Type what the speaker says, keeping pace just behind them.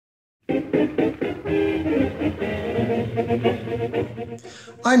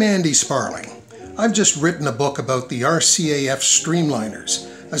I'm Andy Sparling. I've just written a book about the RCAF Streamliners,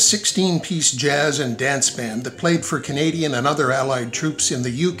 a 16-piece jazz and dance band that played for Canadian and other Allied troops in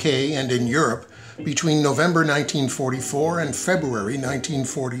the UK and in Europe between November 1944 and February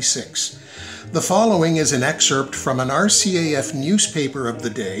 1946. The following is an excerpt from an RCAF newspaper of the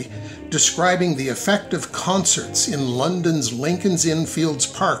day describing the effect of concerts in London's Lincoln's Inn Fields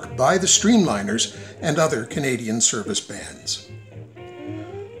Park by the Streamliners and other Canadian service bands.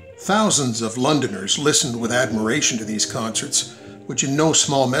 Thousands of Londoners listened with admiration to these concerts, which in no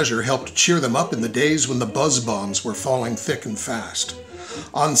small measure helped cheer them up in the days when the buzz bombs were falling thick and fast.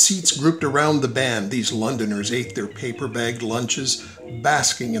 On seats grouped around the band, these Londoners ate their paper-bagged lunches,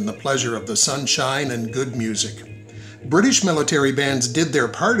 basking in the pleasure of the sunshine and good music. British military bands did their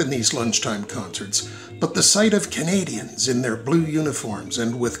part in these lunchtime concerts, but the sight of Canadians in their blue uniforms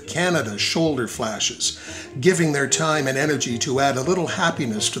and with Canada shoulder flashes, giving their time and energy to add a little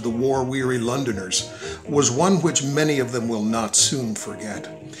happiness to the war-weary Londoners, was one which many of them will not soon forget.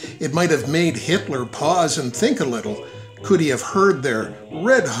 It might have made Hitler pause and think a little, could he have heard their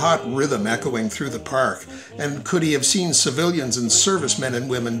red-hot rhythm echoing through the park, and could he have seen civilians and servicemen and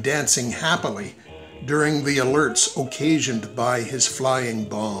women dancing happily during the alerts occasioned by his flying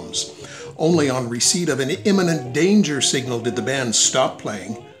bombs. Only on receipt of an imminent danger signal did the band stop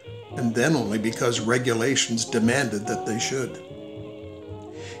playing, and then only because regulations demanded that they should.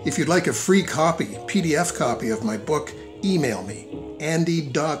 If you'd like a free copy, PDF copy of my book, email me,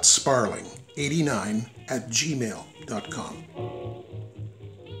 andy.sparling89@gmail.com.